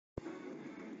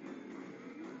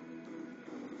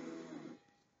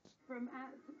From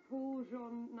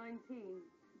 @PaulJean19,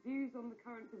 views on the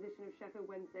current position of Sheffield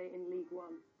Wednesday in League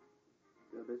One.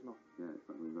 Yeah, abysmal. Yeah, it's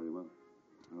going very well.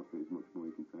 I don't think there's much more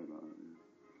you can say about that.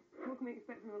 Yeah. What can we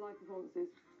expect from your live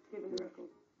performances, given the record?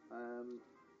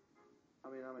 I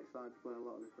mean, I'm excited to play a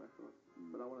lot of this record,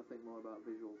 but I want to think more about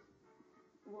visuals.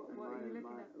 What are you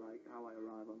looking at? Like how I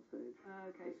arrive on stage.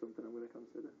 Okay. It's something I'm going to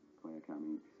consider. Player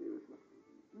cam. Seriously.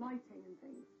 Lighting and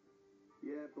things.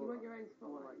 Yeah, but you want your own I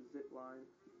want spotlight. like zip line.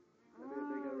 Maybe a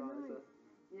bigger riser. Nice.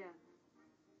 Yeah.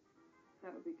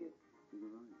 That would be good.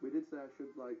 We did say I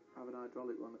should like have an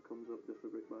hydraulic one that comes up just for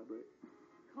brick by brick.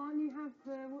 Can't you have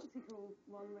the, what's he called,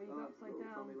 one where you go upside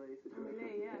down? Tommy Lee situation. Tommy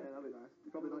Lee, yeah. Yeah, that'd be nice.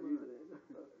 He's probably not using it, is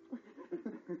it?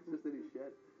 It's just in his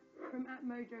shed. From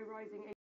 @Mojo Rising